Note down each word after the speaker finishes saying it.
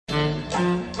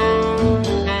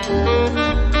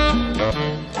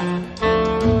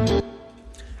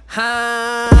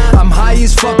I'm high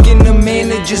as fuck in the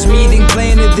manager's meeting,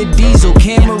 planning the diesel.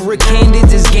 Camera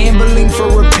candid is gambling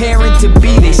for a parent to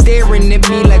be. They staring at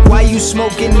me like, why you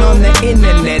smoking on the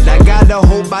internet? I gotta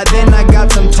hope by then I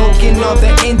got some token of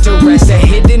the interest. A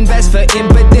hidden vest for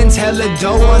impotence, hella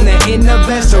dough on the inner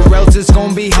vest, or else it's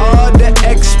gonna be hard to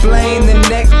explain the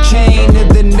neck chain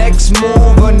of the next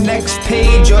move or next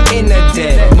page or in a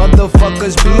debt.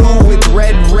 Motherfuckers blue with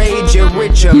red rage, you're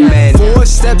richer men. 4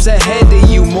 steps ahead of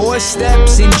you, more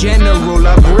steps in general.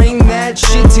 I bring that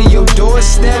shit to your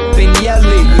doorstep and yell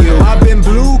at you. I've been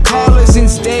blue collar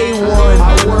since day one.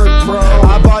 I work, bro.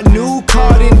 I bought new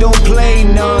card and don't play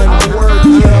none. I work,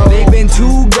 yo. They been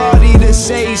too gaudy to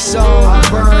say some. I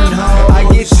burn hard.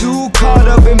 I get too caught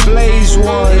up in blaze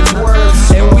one. It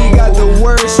works, and we got the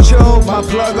worst choke. My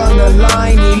plug on the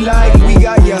line, he like, we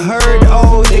got you heard.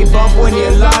 Oh, they bump when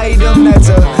you light them. That's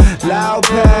a loud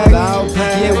pack.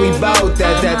 Yeah, we bout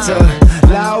that. That's a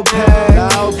loud pack.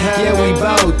 Yeah, we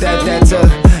bout that. That's a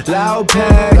loud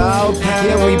pack.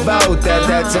 Yeah, we bout that.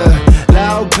 That's a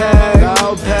loud pack.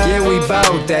 Yeah, we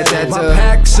bout that. That's a. My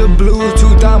packs of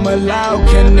Bluetooth, I'm a loud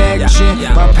connection.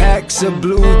 My packs of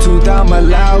Bluetooth, I'm a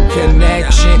loud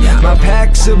connection. My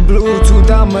packs of Bluetooth,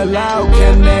 I'm a loud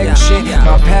connection.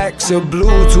 My packs of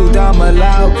Bluetooth, I'm a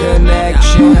loud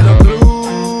connection.